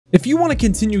If you want to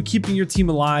continue keeping your team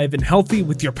alive and healthy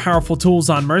with your powerful tools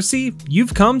on Mercy,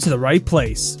 you've come to the right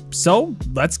place. So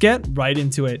let's get right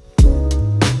into it.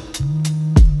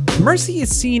 Mercy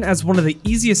is seen as one of the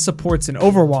easiest supports in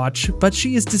Overwatch, but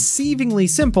she is deceivingly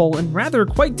simple and rather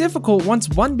quite difficult once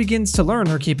one begins to learn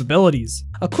her capabilities.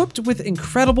 Equipped with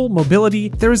incredible mobility,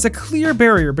 there is a clear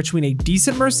barrier between a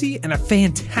decent Mercy and a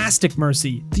fantastic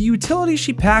Mercy. The utility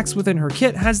she packs within her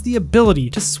kit has the ability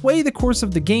to sway the course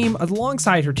of the game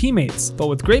alongside her teammates, but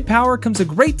with great power comes a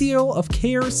great deal of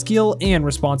care, skill, and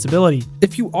responsibility.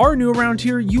 If you are new around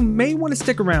here, you may want to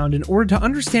stick around in order to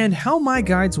understand how my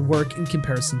guides work in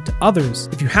comparison to others.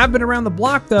 If you have been around the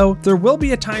block though, there will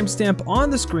be a timestamp on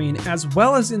the screen as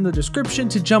well as in the description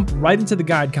to jump right into the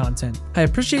guide content. I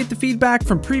appreciate the feedback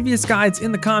from previous guides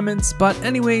in the comments, but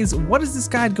anyways, what is this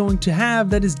guide going to have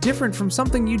that is different from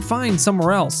something you'd find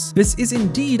somewhere else? This is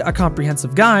indeed a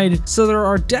comprehensive guide, so there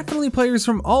are definitely players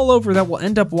from all over that will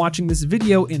end up watching this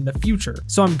video in the future.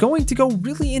 So I'm going to go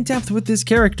really in depth with this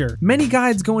character. Many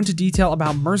guides go into detail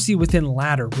about Mercy within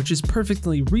ladder, which is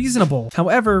perfectly reasonable.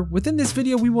 However, within this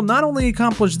video we will not only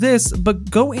accomplish this, but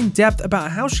go in depth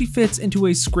about how she fits into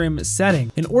a scrim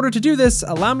setting. In order to do this,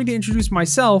 allow me to introduce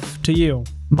myself to you.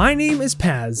 My name is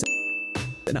Paz,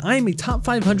 and I am a top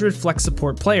 500 flex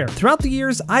support player. Throughout the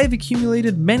years, I have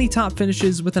accumulated many top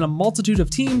finishes within a multitude of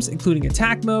teams, including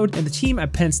attack mode and the team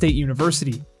at Penn State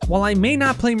University. While I may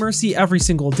not play Mercy every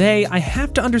single day, I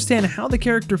have to understand how the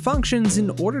character functions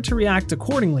in order to react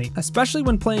accordingly, especially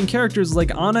when playing characters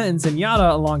like Ana and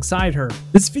Zenyatta alongside her.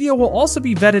 This video will also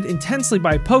be vetted intensely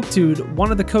by Poketude,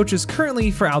 one of the coaches currently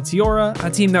for Altiora,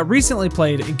 a team that recently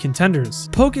played in Contenders.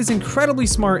 Poke is incredibly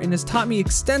smart and has taught me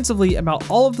extensively about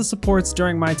all of the supports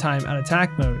during my time at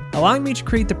attack mode, allowing me to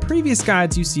create the previous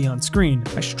guides you see on screen.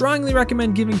 I strongly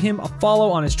recommend giving him a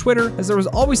follow on his Twitter, as there is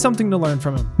always something to learn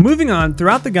from him. Moving on,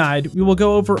 throughout the guide, we will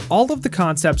go over all of the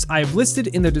concepts I have listed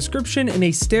in the description in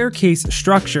a staircase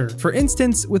structure. For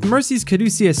instance, with Mercy's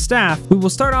Caduceus Staff, we will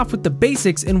start off with the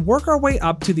basics and work our way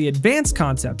up to the advanced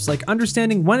concepts, like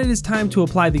understanding when it is time to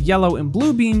apply the yellow and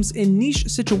blue beams in niche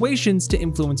situations to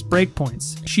influence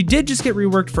breakpoints. She did just get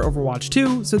reworked for Overwatch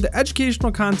 2, so the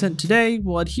educational content today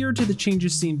will adhere to the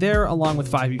changes seen there along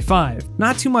with 5v5.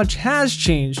 Not too much has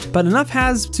changed, but enough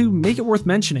has to make it worth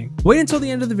mentioning. Wait until the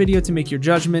end of the video to make your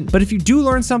judgment, but if you do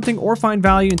learn something or find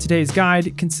value in today's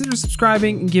guide, consider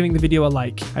subscribing and giving the video a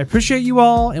like. I appreciate you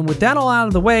all, and with that all out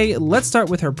of the way, let's start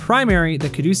with her primary, the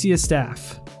Caduceus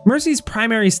Staff. Mercy's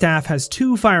primary staff has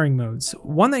two firing modes,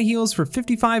 one that heals for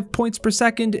 55 points per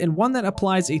second and one that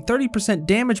applies a 30%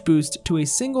 damage boost to a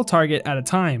single target at a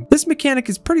time. This mechanic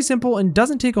is pretty simple and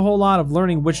doesn't take a whole lot of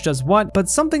learning which does what, but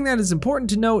something that is important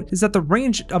to note is that the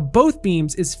range of both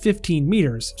beams is 15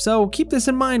 meters, so keep this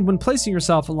in mind when placing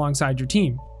yourself alongside your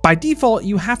team. By default,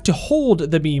 you have to hold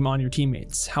the beam on your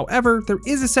teammates. However, there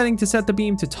is a setting to set the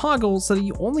beam to toggle so that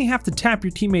you only have to tap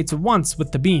your teammates once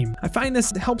with the beam. I find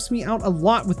this helps me out a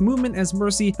lot with movement as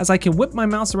Mercy, as I can whip my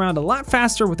mouse around a lot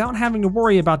faster without having to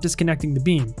worry about disconnecting the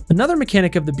beam. Another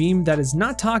mechanic of the beam that is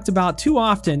not talked about too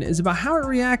often is about how it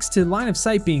reacts to line of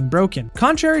sight being broken.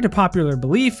 Contrary to popular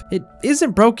belief, it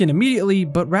isn't broken immediately,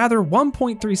 but rather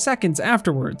 1.3 seconds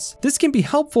afterwards. This can be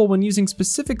helpful when using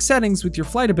specific settings with your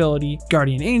flight ability,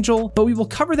 Guardian Angel, but we will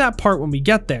cover that part when we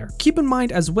get there. Keep in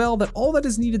mind as well that all that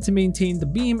is needed to maintain the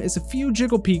beam is a few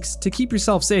jiggle peaks to keep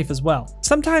yourself safe as well.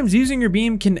 Sometimes using your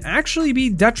beam can actually be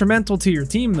detrimental to your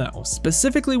team though,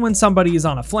 specifically when somebody is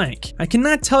on a flank. I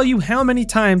cannot tell you how many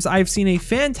times I've seen a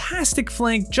fantastic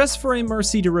flank just for a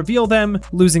Mercy to reveal them,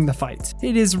 losing the fight.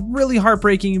 It is really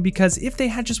heartbreaking because if they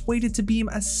had just waited to beam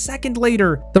a second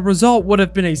later, the result would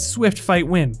have been a swift fight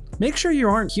win. Make sure you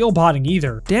aren't heal botting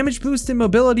either. Damage boost and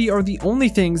mobility are the only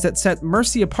things that set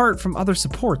Mercy apart from other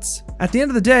supports. At the end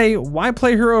of the day, why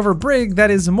play her over Brig that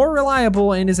is more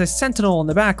reliable and is a sentinel in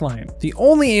the backline? The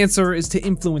only answer is to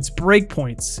influence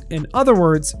breakpoints. In other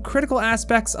words, critical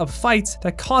aspects of fights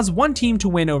that cause one team to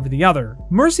win over the other.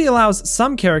 Mercy allows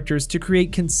some characters to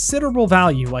create considerable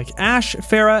value like Ashe,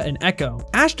 Pharah, and Echo.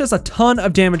 Ashe does a ton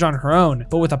of damage on her own,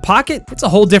 but with a pocket, it's a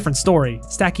whole different story,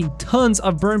 stacking tons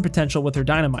of burn potential with her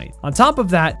dynamite. On top of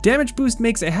that, damage boost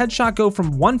makes a headshot go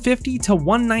from 150 to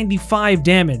 195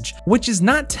 damage, which is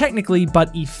not technically but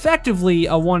effectively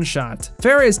a one-shot.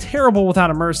 Pharah is terrible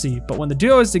without a Mercy, but when the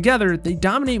duo is together, they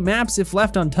dominate maps if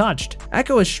left untouched.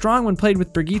 Echo is strong when played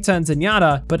with Brigitte and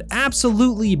Zenyatta, but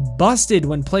absolutely busted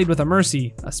when played with a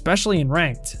Mercy, especially in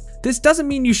ranked. This doesn't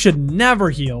mean you should never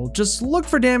heal, just look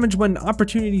for damage when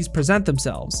opportunities present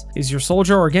themselves. Is your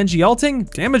soldier or Genji ulting?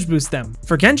 Damage boost them.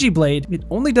 For Genji Blade, it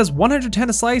only does 110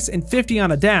 a slice and 50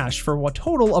 on a dash for a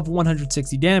total of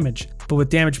 160 damage. But with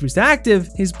damage boost active,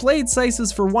 his blade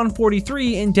slices for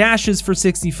 143 and dashes for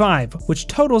 65, which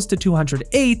totals to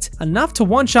 208, enough to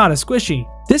one-shot a squishy.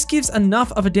 This gives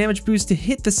enough of a damage boost to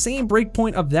hit the same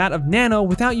breakpoint of that of Nano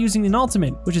without using an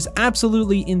ultimate, which is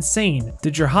absolutely insane.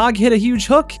 Did your Hog hit a huge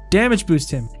hook? Damage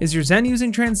boost him. Is your Zen using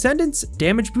Transcendence?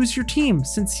 Damage boost your team,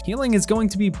 since healing is going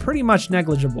to be pretty much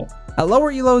negligible. At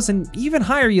lower elos and even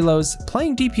higher elos,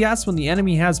 playing DPS when the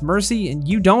enemy has Mercy and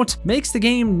you don't makes the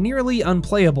game nearly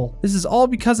unplayable. This is all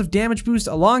because of damage boost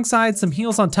alongside some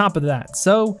heals on top of that,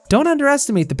 so don't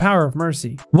underestimate the power of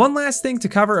Mercy. One last thing to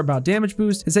cover about damage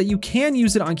boost is that you can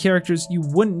use it on characters you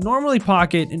wouldn't normally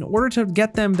pocket in order to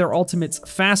get them their ultimates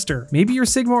faster. Maybe your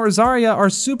Sigma or Zarya are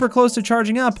super close to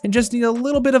charging up and just need a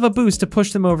little bit of a boost to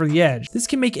push them over the edge. This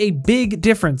can make a big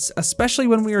difference, especially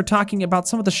when we are talking about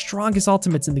some of the strongest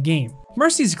ultimates in the game.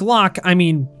 Mercy's Glock,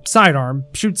 sidearm,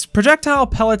 shoots projectile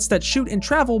pellets that shoot and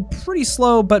travel pretty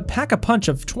slow but pack a punch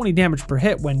of 20 damage per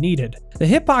hit when needed. The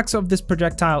hitbox of this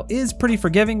projectile is pretty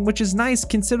forgiving, which is nice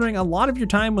considering a lot of your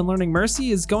time when learning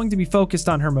Mercy is going to be focused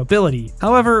on her mobility.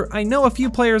 However, I know a few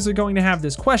players are going to have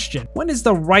this question: when is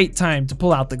the right time to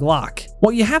pull out the Glock?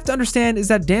 What you have to understand is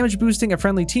that damage boosting a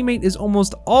friendly teammate is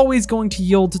almost always going to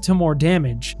yield to more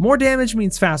damage. More damage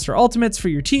means faster ultimates for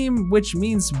your team, which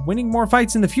means winning more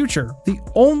fights in the future. The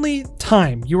only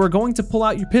time you are going to pull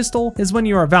out your pistol is when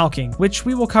you are Valking, which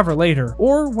we will cover later,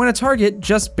 or when a target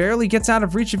just barely gets out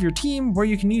of reach of your team where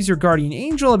you can use your Guardian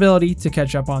Angel ability to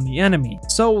catch up on the enemy.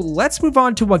 So let's move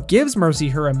on to what gives Mercy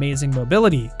her amazing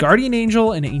mobility: Guardian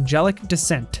Angel and Angelic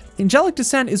Descent. Angelic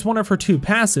Descent is one of her two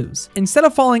passives. Instead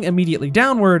of falling immediately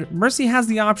downward, Mercy has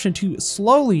the option to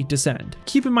slowly descend.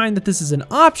 Keep in mind that this is an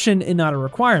option and not a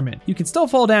requirement. You can still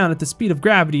fall down at the speed of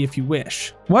gravity if you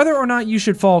wish. Whether or not you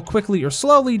should fall quickly or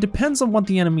slowly depends on what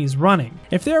the enemy is running.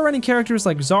 If they are running characters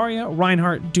like Zarya,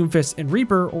 Reinhardt, Doomfist, and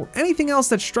Reaper, or anything else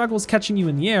that struggles catching you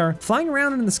in the air, flying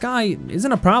around in the sky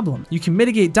isn't a problem. You can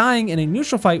mitigate dying in a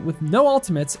neutral fight with no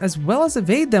ultimates, as well as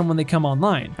evade them when they come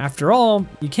online. After all,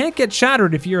 you can't get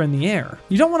shattered if you're in the air.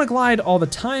 You don't want to glide all the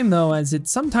time though, as it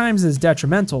sometimes is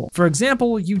detrimental. For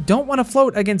example, you don't want to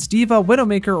float against Diva,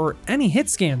 Widowmaker, or any hit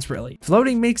scans really.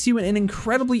 Floating makes you an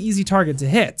incredibly easy target to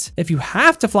hit. If you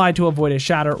have to fly to avoid a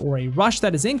shatter or a rush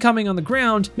that is incoming on the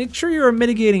ground, make sure you are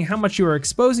mitigating how much you are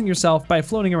exposing yourself by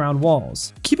floating around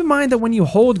walls. Keep in mind that when you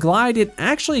hold glide, it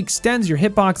actually extends your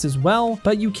hitbox as well,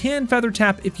 but you can feather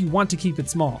tap if you want to keep it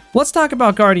small. Let's talk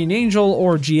about Guardian Angel,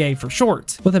 or GA for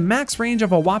short. With a max range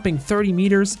of a whopping 30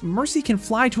 meters, Mercy can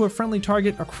fly to a friendly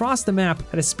target across the map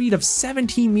at a speed of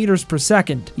 17 meters per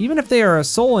second, even if they are a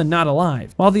soul and not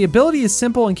alive. While the ability is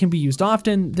simple and can be used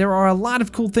often, there are a lot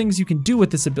of cool things you can do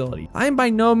with this ability. I am by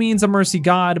no means a Mercy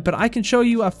god, but I can show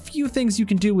you a few things you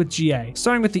can do with GA,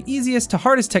 starting with the easiest to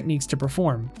hardest techniques to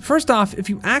perform. First off, if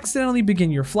you accidentally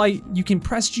begin your flight, you can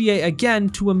press GA again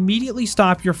to immediately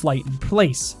stop your flight in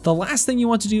place. The last thing you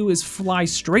want to do is fly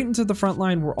straight into the front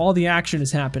line where all the action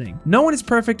is happening. No one is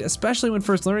perfect, especially when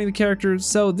first learning the characters,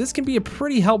 so this can be a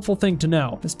pretty helpful thing to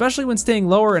know, especially when staying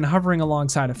lower and hovering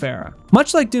alongside a Pharah.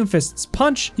 Much like Doomfist's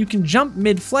punch, you can jump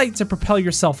mid-flight to propel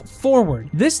yourself forward.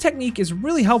 This technique is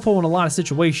really helpful in a lot of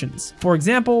situations. For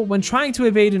example, when trying to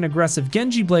evade an aggressive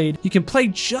Genji blade, you can play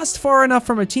just far enough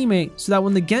from a teammate so that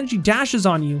when the Genji dashes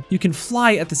on you, you can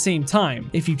fly at the same time.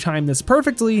 If you time this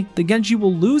perfectly, the Genji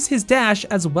will lose his dash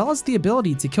as well as the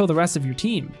ability to kill the rest of your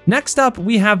team. Next up,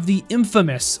 we have the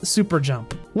infamous super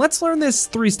jump. Let's learn this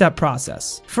three-step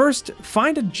process. First,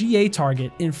 find a GA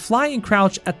target and fly and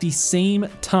crouch at the same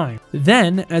time.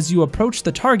 Then, as you approach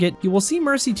the target, you will see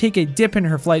Mercy take a dip in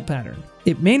her flight pattern.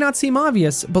 It may not seem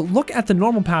obvious, but look at the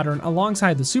normal pattern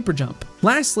alongside the super jump.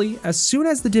 Lastly, as soon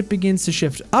as the dip begins to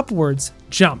shift upwards,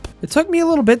 jump. It took me a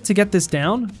little bit to get this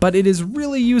down, but it is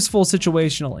really useful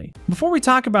situationally. Before we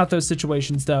talk about those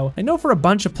situations though, I know for a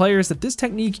bunch of players that this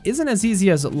technique isn't as easy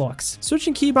as it looks.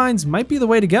 Switching keybinds might be the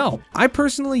way to go. I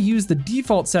personally use the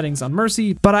default settings on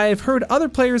Mercy, but I have heard other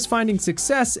players finding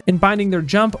success in binding their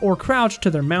jump or crouch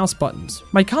to their mouse buttons.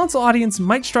 My console audience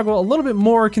might struggle a little bit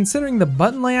more considering the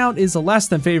button layout is a less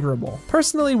than favorable.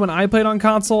 Personally, when I played on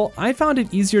console, I found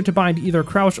it easier to bind either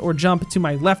crouch or jump to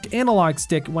my left analog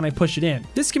stick when I push it in.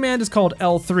 This command is called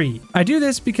L3. I do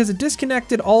this because it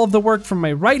disconnected all of the work from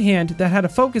my right hand that had a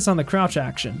focus on the crouch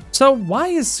action. So why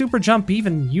is super jump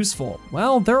even useful?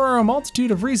 Well, there are a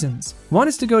multitude of reasons. One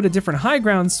is to go to different high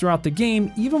grounds throughout the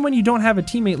game, even when you don't have a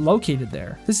teammate located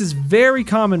there. This is very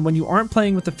common when you aren't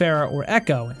playing with the Pharah or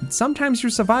Echo, and sometimes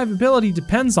your survivability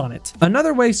depends on it.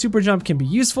 Another way super jump can be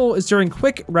useful is during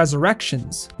quick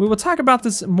resurrections. We will talk about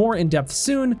this more in depth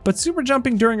soon, but super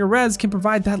jumping during a res can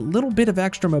provide that little bit of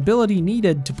extra mobility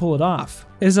needed to pull it off.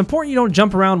 It is important you don't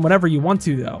jump around whenever you want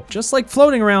to though. Just like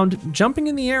floating around, jumping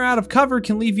in the air out of cover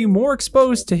can leave you more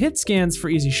exposed to hit scans for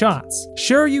easy shots.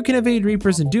 Sure, you can evade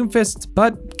Reapers and Doomfists,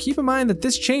 but keep in mind that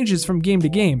this changes from game to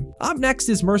game. Up next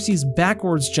is Mercy's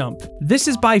backwards jump. This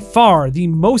is by far the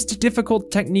most difficult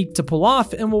technique to pull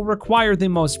off and will require the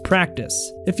most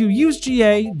practice. If you use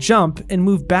GA, jump, and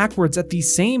move backwards at the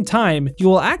same time, you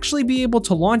will actually be able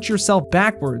to launch yourself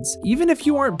backwards, even if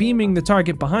you aren't beaming the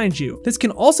target behind you. This can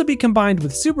also be combined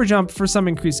with super jump for some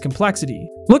increased complexity.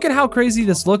 Look at how crazy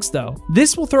this looks though.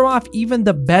 This will throw off even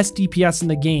the best DPS in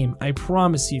the game, I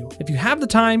promise you. If you have the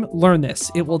time, learn this.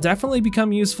 It will definitely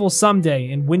become useful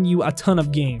someday and win you a ton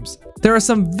of games. There are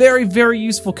some very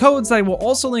useful codes that I will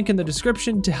also link in the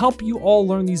description to help you all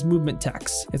learn these movement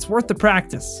techs. It's worth the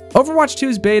practice. Overwatch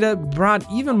 2's beta brought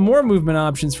even more movement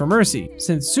options for Mercy.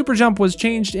 Since super jump was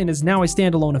changed and is now a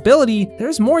standalone ability,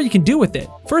 there's more you can do with it.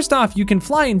 First off, you can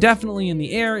fly indefinitely in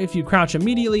the air if you crouch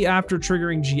immediately after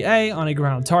triggering GA on a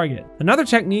ground target. Another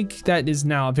technique that is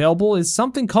now available is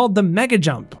something called the mega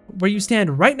jump, where you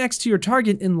stand right next to your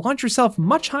target and launch yourself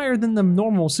much higher than the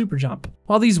normal super jump.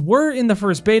 While these were in the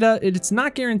first beta, it's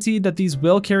not guaranteed that these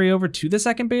will carry over to the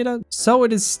second beta, so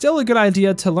it is still a good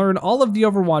idea to learn all of the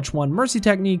Overwatch 1 Mercy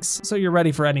techniques so you're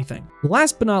ready for anything.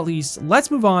 Last but not least,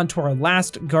 let's move on to our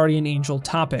last Guardian Angel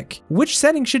topic. Which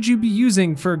setting should you be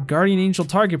using for Guardian Angel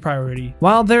target priority?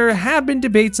 While there have been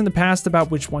debates in the past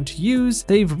about which one to use,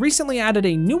 they've recently added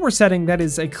a newer setting that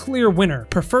is a clear winner: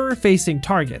 prefer facing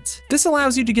targets. This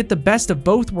allows you to get the best of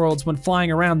both worlds when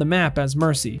flying around the map as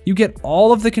Mercy. You get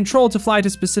all of the control to fly to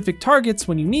specific targets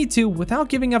when you need to without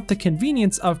giving up the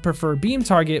convenience of prefer beam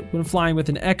target when flying with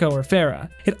an Echo or Pharah.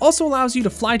 It also allows you to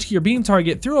fly to your beam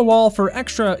target through a wall for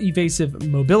extra evasive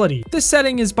mobility. This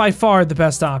setting is by far the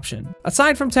best option.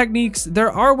 Aside from techniques,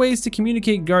 there are ways to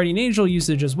communicate Guardian Angel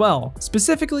usage as well.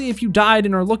 Specifically, if you died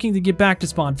and are looking to get back to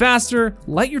spawn faster,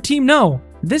 let your team know.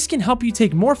 This can help you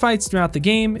take more fights throughout the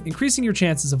game, increasing your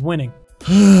chances of winning.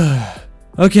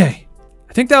 Okay,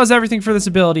 I think that was everything for this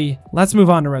ability. Let's move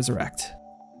on to Resurrect.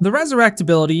 The Resurrect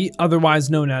ability, otherwise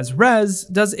known as Rez,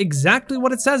 does exactly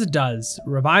what it says it does: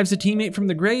 revives a teammate from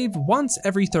the grave once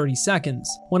every 30 seconds.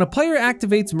 When a player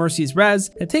activates Mercy's Rez,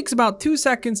 it takes about 2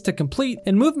 seconds to complete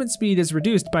and movement speed is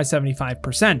reduced by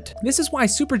 75%. This is why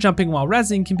super jumping while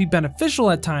rezzing can be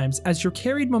beneficial at times, as your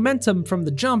carried momentum from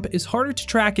the jump is harder to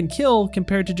track and kill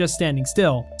compared to just standing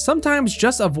still. Sometimes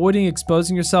just avoiding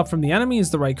exposing yourself from the enemy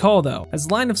is the right call though, as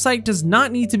line of sight does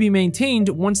not need to be maintained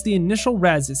once the initial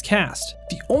Rez is cast.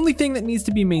 The only thing that needs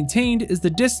to be maintained is the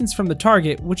distance from the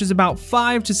target, which is about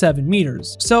 5 to 7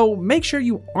 meters. So make sure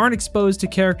you aren't exposed to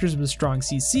characters with strong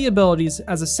CC abilities,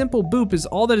 as a simple boop is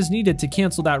all that is needed to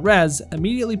cancel that Rez,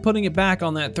 immediately putting it back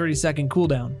on that 30-second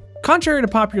cooldown. Contrary to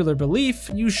popular belief,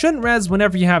 you shouldn't res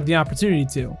whenever you have the opportunity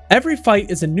to. Every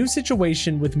fight is a new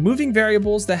situation with moving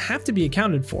variables that have to be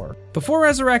accounted for. Before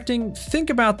resurrecting, think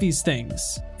about these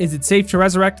things. Is it safe to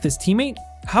resurrect this teammate?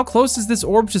 How close is this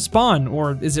orb to spawn,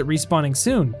 or is it respawning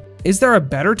soon? Is there a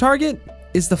better target?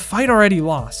 Is the fight already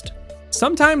lost?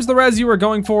 Sometimes the res you are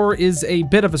going for is a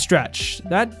bit of a stretch.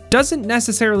 That doesn't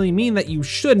necessarily mean that you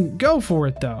shouldn't go for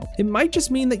it though. It might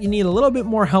just mean that you need a little bit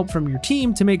more help from your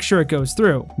team to make sure it goes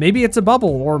through. Maybe it's a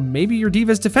bubble, or maybe your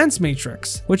diva's defense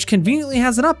matrix, which conveniently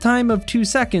has an uptime of 2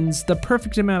 seconds, the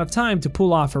perfect amount of time to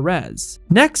pull off a res.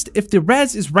 Next, if the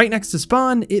res is right next to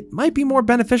spawn, it might be more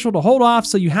beneficial to hold off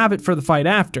so you have it for the fight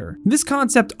after. This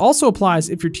concept also applies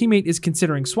if your teammate is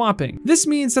considering swapping. This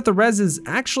means that the res is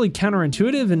actually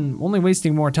counterintuitive and only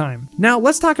wasting more time. Now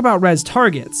let's talk about res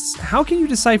targets. How can you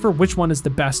decipher which one is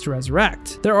the best to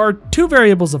resurrect? There are 2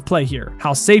 variables of play here: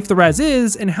 how safe the res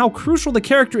is and how crucial the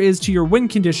character is to your win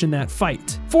condition that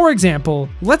fight. For example,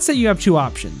 let's say you have 2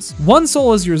 options. One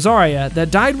soul is your Zarya that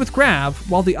died with Grav,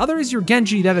 while the other is your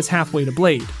Genji that is halfway to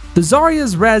Blade. The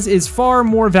Zarya's res is far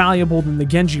more valuable than the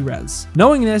Genji res.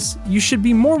 Knowing this, you should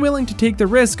be more willing to take the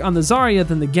risk on the Zarya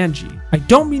than the Genji. I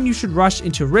don't mean you should rush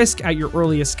into risk at your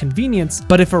earliest convenience,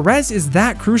 but if a res is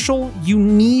that crucial, you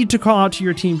need to call out to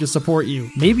your team to support you.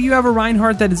 Maybe you have a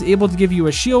Reinhardt that is able to give you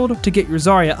a shield to get your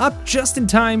Zarya up just in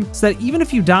time so that even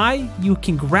if you die, you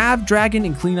can grab Dragon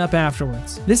and clean up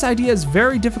afterwards. This idea is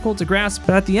very difficult to grasp,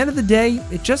 but at the end of the day,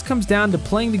 it just comes down to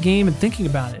playing the game and thinking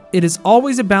about it. It is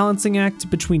always a balancing act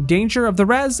between danger of the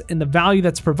res and the value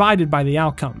that's provided by the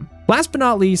outcome. Last but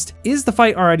not least, is the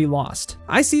fight already lost?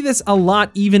 I see this a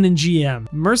lot even in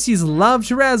GM. Mercies love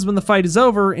to res when the fight is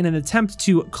over in an attempt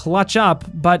to clutch up,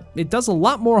 but it does a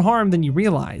lot more harm than you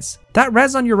realize. That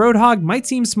res on your Roadhog might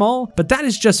seem small, but that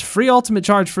is just free ultimate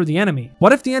charge for the enemy.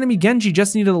 What if the enemy Genji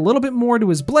just needed a little bit more to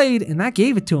his blade and that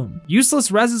gave it to him?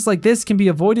 Useless reses like this can be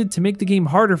avoided to make the game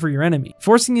harder for your enemy.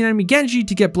 Forcing the enemy Genji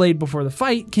to get blade before the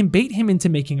fight can bait him into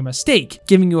making a mistake,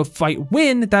 giving you a fight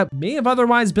win that may have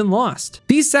otherwise been lost.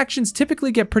 These sections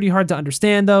typically get pretty hard to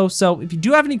understand though, so if you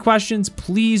do have any questions,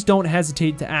 please don't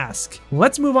hesitate to ask.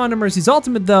 Let's move on to Mercy's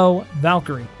ultimate though,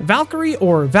 Valkyrie. Valkyrie,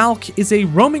 or Valk, is a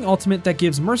roaming ultimate that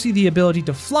gives Mercy the ability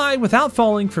to fly without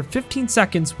falling for 15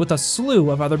 seconds with a slew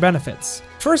of other benefits.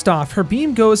 First off, her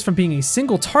beam goes from being a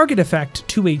single target effect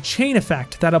to a chain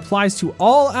effect that applies to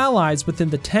all allies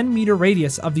within the 10-meter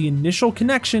radius of the initial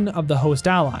connection of the host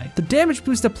ally. The damage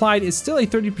boost applied is still a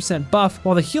 30% buff,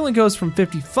 while the healing goes from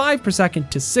 55 per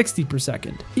second to 60 per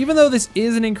second. Even though this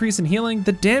is an increase in healing,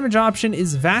 the damage option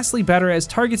is vastly better as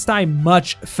targets die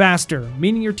much faster,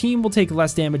 meaning your team will take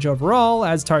less damage overall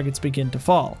as targets begin to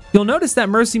fall. You'll notice that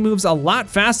Mercy moves a lot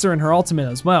faster in her ultimate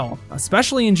as well,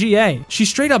 especially in GA. She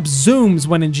straight up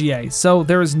zooms when in GA, so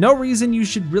there is no reason you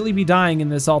should really be dying in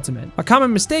this ultimate. A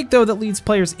common mistake though that leads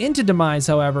players into demise,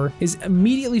 however, is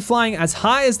immediately flying as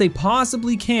high as they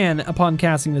possibly can upon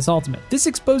casting this ultimate. This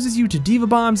exposes you to diva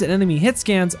bombs and enemy hit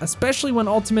scans, especially when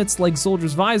ultimates like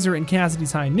Soldier's Visor and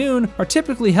Cassidy's High Noon are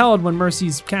typically held when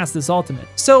Mercy's cast this ultimate.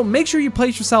 So make sure you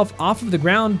place yourself off of the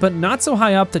ground, but not so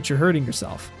high up that you're hurting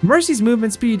yourself. Mercy's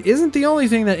movement speed isn't the only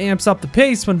thing that amps up the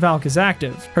pace when Valk is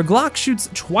active. Her Glock shoots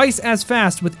twice as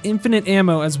fast with infinite ammo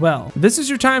as well. This is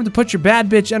your time to put your bad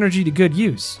bitch energy to good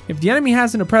use. If the enemy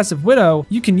has an oppressive Widow,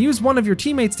 you can use one of your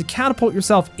teammates to catapult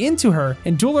yourself into her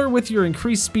and duel her with your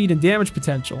increased speed and damage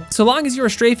potential. So long as you are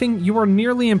strafing, you are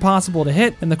nearly impossible to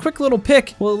hit, and the quick little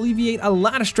pick will alleviate a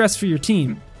lot of stress for your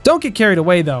team. Don't get carried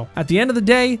away though. At the end of the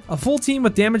day, a full team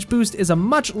with damage boost is a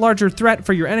much larger threat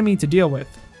for your enemy to deal with.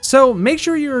 So make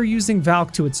sure you are using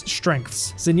Valk to its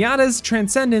strengths. Zenyatta's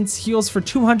Transcendence heals for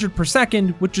 200 per second,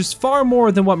 which is far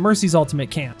more than what Mercy's ultimate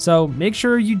can. So make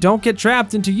sure you don't get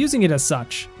trapped into using it as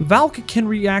such. Valk can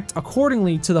react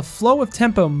accordingly to the flow of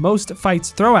tempo most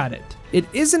fights throw at it. It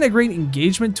isn't a great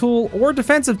engagement tool or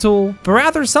defensive tool, but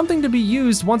rather something to be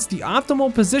used once the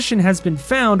optimal position has been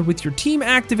found with your team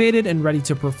activated and ready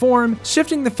to perform,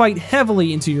 shifting the fight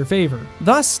heavily into your favor.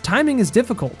 Thus, timing is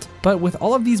difficult, but with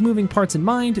all of these moving parts in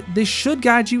mind, this should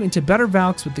guide you into better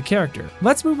Valks with the character.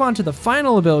 Let's move on to the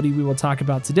final ability we will talk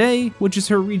about today, which is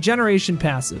her Regeneration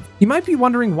passive. You might be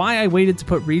wondering why I waited to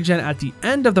put Regen at the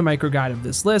end of the micro guide of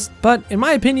this list, but in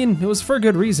my opinion, it was for a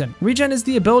good reason. Regen is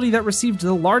the ability that received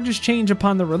the largest change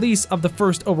upon the release of the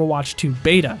first Overwatch 2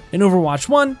 beta. In Overwatch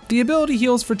 1, the ability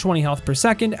heals for 20 health per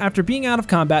second after being out of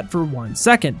combat for 1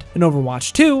 second. In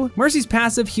Overwatch 2, Mercy's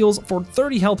passive heals for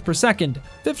 30 health per second,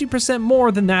 50%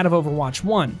 more than that of Overwatch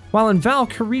 1. While in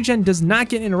Valk, her regen does not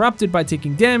get interrupted by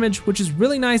taking damage, which is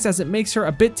really nice as it makes her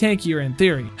a bit tankier in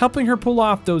theory, helping her pull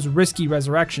off those risky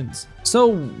resurrections.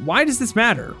 So why does this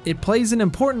matter? It plays an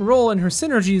important role in her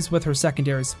synergies with her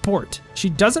secondary support. She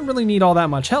doesn't really need all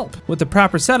that much help. With the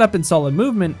proper setup and solid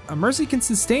movement, a Mercy can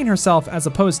sustain herself as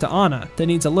opposed to Ana, that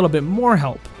needs a little bit more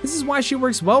help. This is why she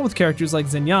works well with characters like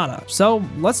Zenyatta. So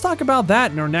let's talk about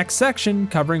that in our next section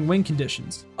covering win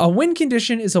conditions. A win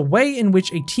condition is a way in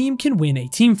which a team can win a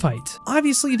team fight.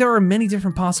 Obviously, there are many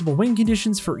different possible win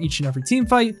conditions for each and every team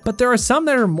fight, but there are some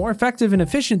that are more effective and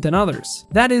efficient than others.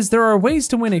 That is, there are ways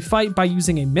to win a fight by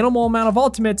using a minimal amount of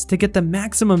ultimates to get the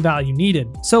maximum value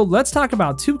needed. So let's talk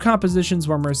about two compositions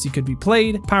where Mercy could be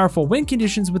played, powerful win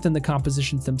conditions within the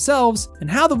compositions themselves, and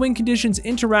how the win conditions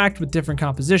interact with different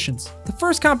compositions. The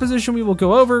first composition we will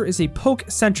go over is a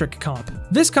poke-centric comp.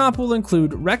 This comp will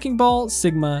include Wrecking Ball,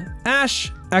 Sigma,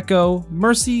 Ashe, Echo,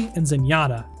 Mercy, and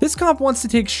Zenyatta. This comp wants to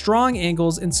take strong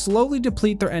angles and slowly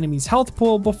deplete their enemy's health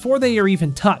pool before they are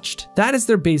even touched. That is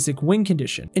their basic win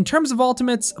condition. In terms of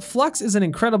ultimates, Flux is an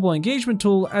incredible engagement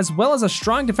tool as well as a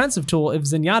strong defensive tool if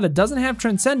Zenyatta doesn't have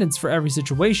Transcendence for every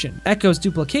situation. Echo's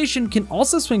duplication can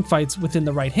also swing fights within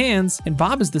the right hands, and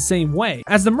Bob is the same way.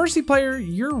 As the Mercy player,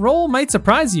 your role might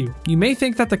surprise you. You may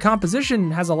think that the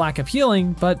composition has a lack of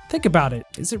healing, but think about it.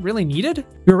 Is it really needed?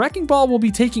 Your Wrecking Ball will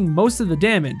be taking most of the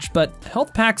damage, but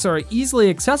health packs are easily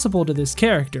accessible to this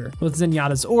character, with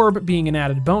Zenyatta's Orb being an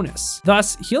added bonus.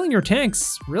 Thus, healing your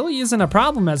tanks really isn't a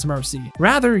problem as Mercy.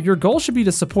 Rather, your goal should be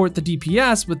to support the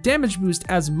DPS with damage boost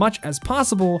as much as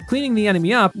possible, cleaning the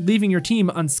enemy up, leaving your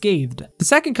team unscathed. The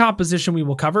second composition we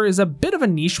will cover is a bit of a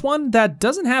niche one that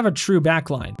doesn't have a true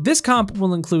backline. This comp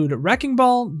will include Wrecking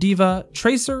Ball, Diva,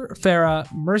 Tracer, Pharah,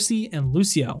 Mercy, and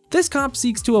Lucio. This comp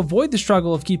seeks to avoid the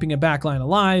struggle of keeping a backline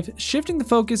alive, shifting the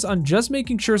focus on just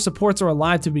making sure supports are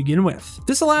alive to begin with.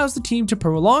 This allows the team to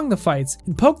prolong the fights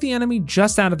and poke the enemy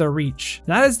just out of their reach.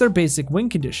 That is their basic win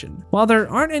condition. While there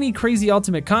aren't any crazy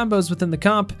ultimate combos within the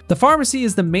comp, the pharmacy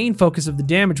is the main focus of the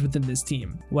damage within this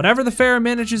team. Whatever the Pharah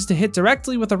manages to hit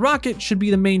directly with a rocket should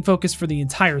be the main focus for the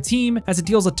entire team, as it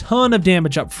deals a ton of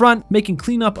damage up front, making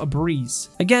cleanup a breeze.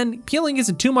 Again, healing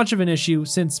isn't too much of an issue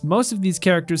since most of these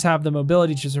characters have the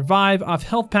mobility to survive off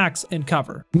health packs and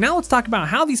cover. Now let's talk about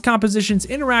how these compositions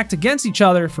interact against each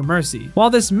other for Mercy. While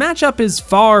this matchup is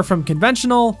far from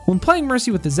conventional, when playing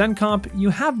Mercy with the Zen comp, you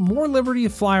have more liberty to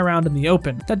fly around in the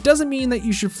open. That doesn't mean that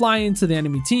you should fly into the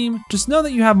enemy team, just know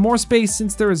that you have more space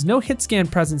since there is no hit scan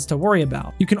presence to worry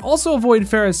about. You can also avoid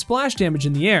Pharah's splash damage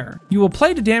in the air. You will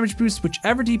play to damage boost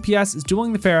whichever DPS is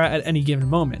dueling the Pharah at any given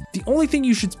moment. The only thing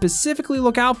you should specifically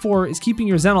look out for is keeping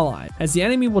your Zen alive, as the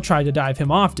enemy will try to dive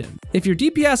him often. If your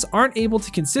DPS aren't able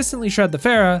to consistently shred the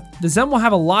Pharah, the Zen will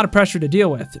have a lot of pressure to deal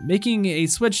with, making a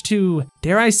switch to,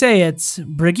 dare I say it,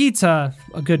 Brigitte a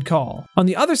good call. On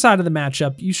the other side of the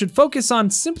matchup, you should focus on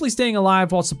simply staying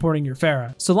alive while supporting your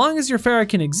Pharah. So long as your Pharah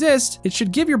can exist, it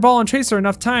should give your Ball and Tracer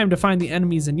enough time to find the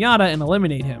enemy Zenyatta and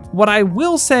eliminate him. What I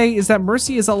will say is that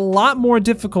Mercy is a lot more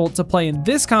difficult to play in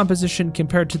this composition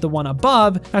compared to the one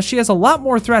above, as she has a lot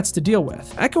more threats to deal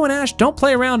with. Echo and Ashe don't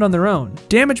play around on their own.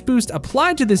 Damage boost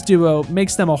applied to this duo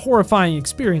makes them a horrifying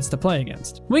experience to play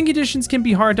against. Win conditions can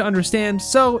be hard to understand,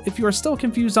 so if you are still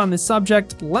confused on this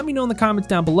subject, let me know in the comments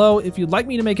down below if you'd like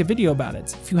me to make a video about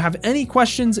it. If you have any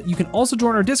questions, you can also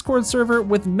join our Discord server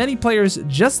with many players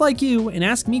just like you and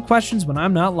ask me questions when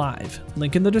I'm not live.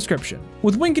 Link in the description.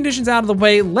 With win conditions out of the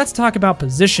way, let's talk about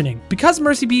positioning. Because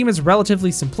Mercy Beam is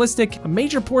relatively simplistic, a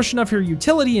major portion of her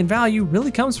utility and value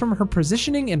really comes from her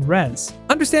positioning and res.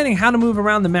 Understanding how to move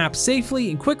around the map safely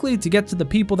and quickly to get to the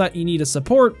people that you need to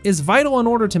support is vital in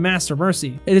order to master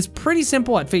Mercy. It is pretty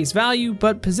simple at face value,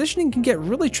 but positioning can get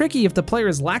really tricky if the player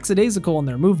is lackadaisical in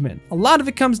their movement. A lot of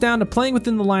it comes down to playing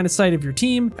within the line of sight of your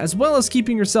team, as well as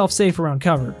keeping yourself safe around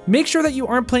cover. Make sure that you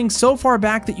aren't playing so far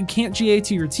back that you can't GA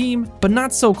to your team, but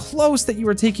not so close that you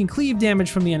are taking cleave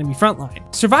damage from the enemy frontline.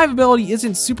 Survivability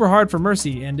isn't super hard for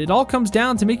Mercy, and it all comes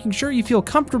down to making sure you feel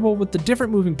comfortable with the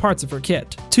different moving parts of her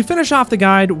kit. To finish off the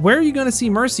guide, where are you going to see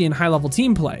Mercy in high-level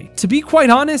team play? To be quite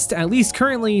honest, at least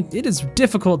currently, it is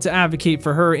difficult to advocate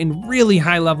for her in really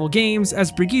high-level games,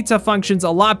 as Brigitte functions a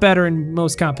lot better in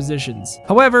most compositions.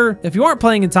 However, if you aren't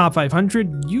playing in top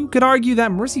 500, you could argue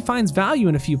that Mercy finds value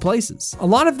in a few places. A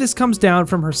lot of this comes down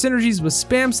from her synergies with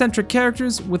spam-centric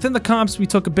characters within the comps we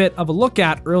took a bit of a look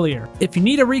at earlier. If you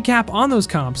need a recap on those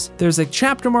comps, there's a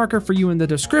chapter marker for you in the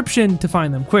description to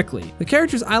find them quickly. The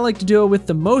characters I like to duo with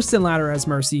the most in ladder as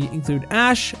Mercy include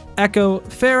Ashe, Echo,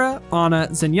 Pharah, Ana,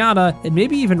 Zenyatta, and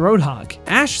maybe even Roadhog.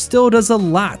 Ashe still does a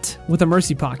lot with a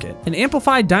Mercy pocket. An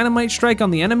amplified dynamite strike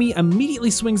on the enemy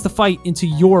immediately swings the fight into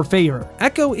your favor.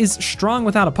 Echo is strong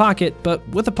without a pocket, but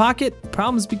with a pocket,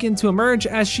 problems begin to emerge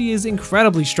as she is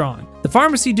incredibly strong. The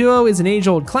Pharmacy duo is an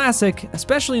age-old classic,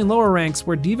 especially in lower ranks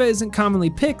where Diva isn't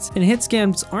commonly picked and hit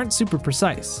scans aren't super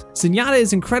precise. Zenyatta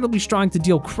is incredibly strong to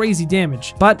deal crazy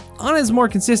damage, but Ana is more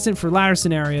consistent for ladder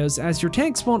scenarios as your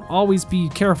tanks won't always be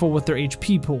careful with their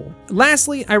HP pool.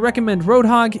 Lastly, I recommend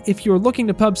Roadhog if you're looking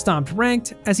to pub stomp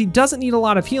ranked, as he doesn't need a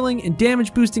lot of healing and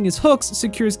damage boosting his hooks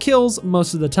secures kills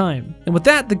most of the time. And with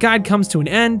that, the guide comes to an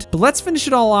end, but let's finish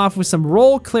it all off with some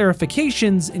role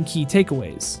clarifications and key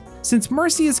takeaways. Since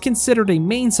Mercy is considered a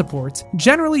main support,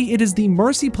 generally it is the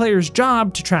Mercy player's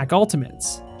job to track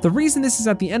ultimates. The reason this is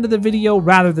at the end of the video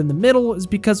rather than the middle is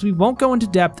because we won't go into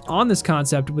depth on this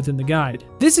concept within the guide.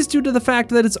 This is due to the fact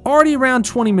that it's already around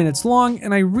 20 minutes long,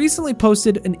 and I recently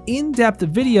posted an in-depth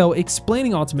video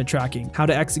explaining ultimate tracking, how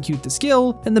to execute the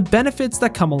skill, and the benefits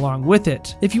that come along with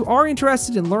it. If you are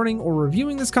interested in learning or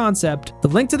reviewing this concept, the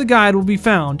link to the guide will be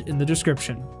found in the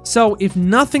description. So if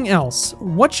nothing else,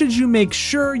 what should you make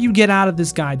sure you get out of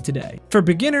this guide today? For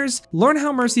beginners, learn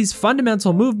how Mercy's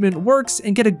fundamental movement works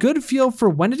and get a good feel for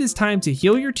when it is time to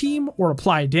heal your team or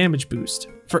apply a damage boost.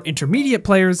 For intermediate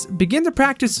players, begin to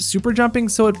practice super jumping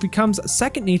so it becomes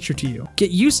second nature to you.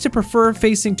 Get used to prefer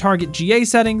facing target GA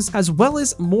settings as well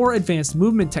as more advanced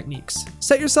movement techniques.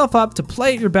 Set yourself up to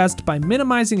play at your best by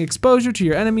minimizing exposure to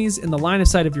your enemies in the line of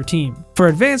sight of your team. For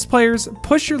advanced players,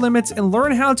 push your limits and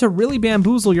learn how to really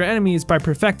bamboozle your enemies by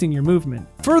perfecting your movement.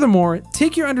 Furthermore,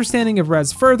 take your understanding of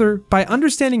Rez further by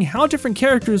understanding how different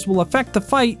characters will affect the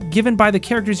fight given by the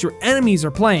characters your enemies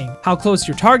are playing, how close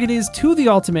your target is to the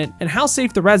ultimate, and how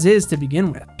safe the Rez is to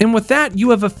begin with. And with that,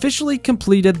 you have officially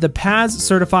completed the PAS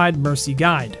Certified Mercy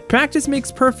Guide. Practice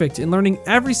makes perfect in learning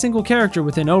every single character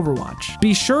within Overwatch.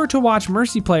 Be sure to watch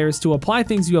Mercy players to apply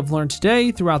things you have learned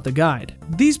today throughout the guide.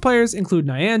 These players include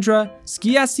Niandra,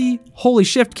 Skiesi, Holy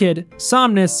Shift Kid,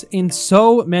 Somnus, and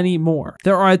so many more.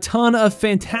 There are a ton of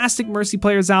fantastic Mercy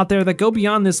players out there that go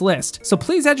beyond this list, so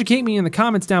please educate me in the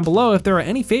comments down below if there are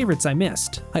any favorites I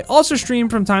missed. I also stream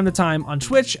from time to time on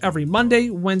Twitch every Monday,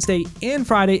 Wednesday, and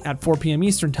Friday at 4 p.m.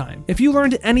 Eastern Time. If you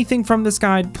learned anything from this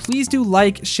guide, please do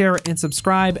like, share, and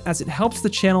subscribe as it helps the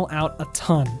channel out a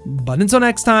ton. But until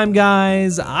next time,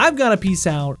 guys, I've got to peace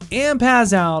out and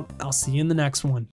PAS out. I'll see you in the next one.